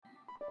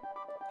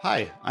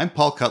Hi, I'm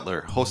Paul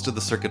Cutler, host of the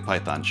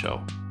CircuitPython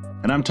Show.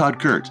 And I'm Todd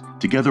Kurt.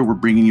 Together we're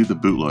bringing you the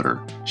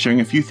Bootloader,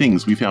 sharing a few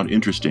things we found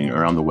interesting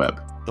around the web.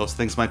 Those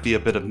things might be a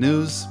bit of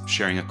news,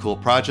 sharing a cool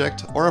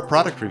project, or a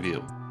product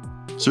review.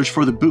 Search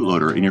for the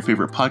Bootloader in your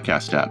favorite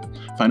podcast app.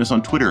 Find us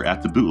on Twitter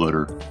at the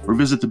Bootloader, or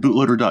visit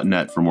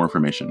thebootloader.net for more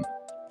information.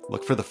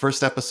 Look for the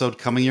first episode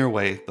coming your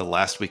way the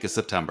last week of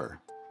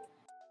September.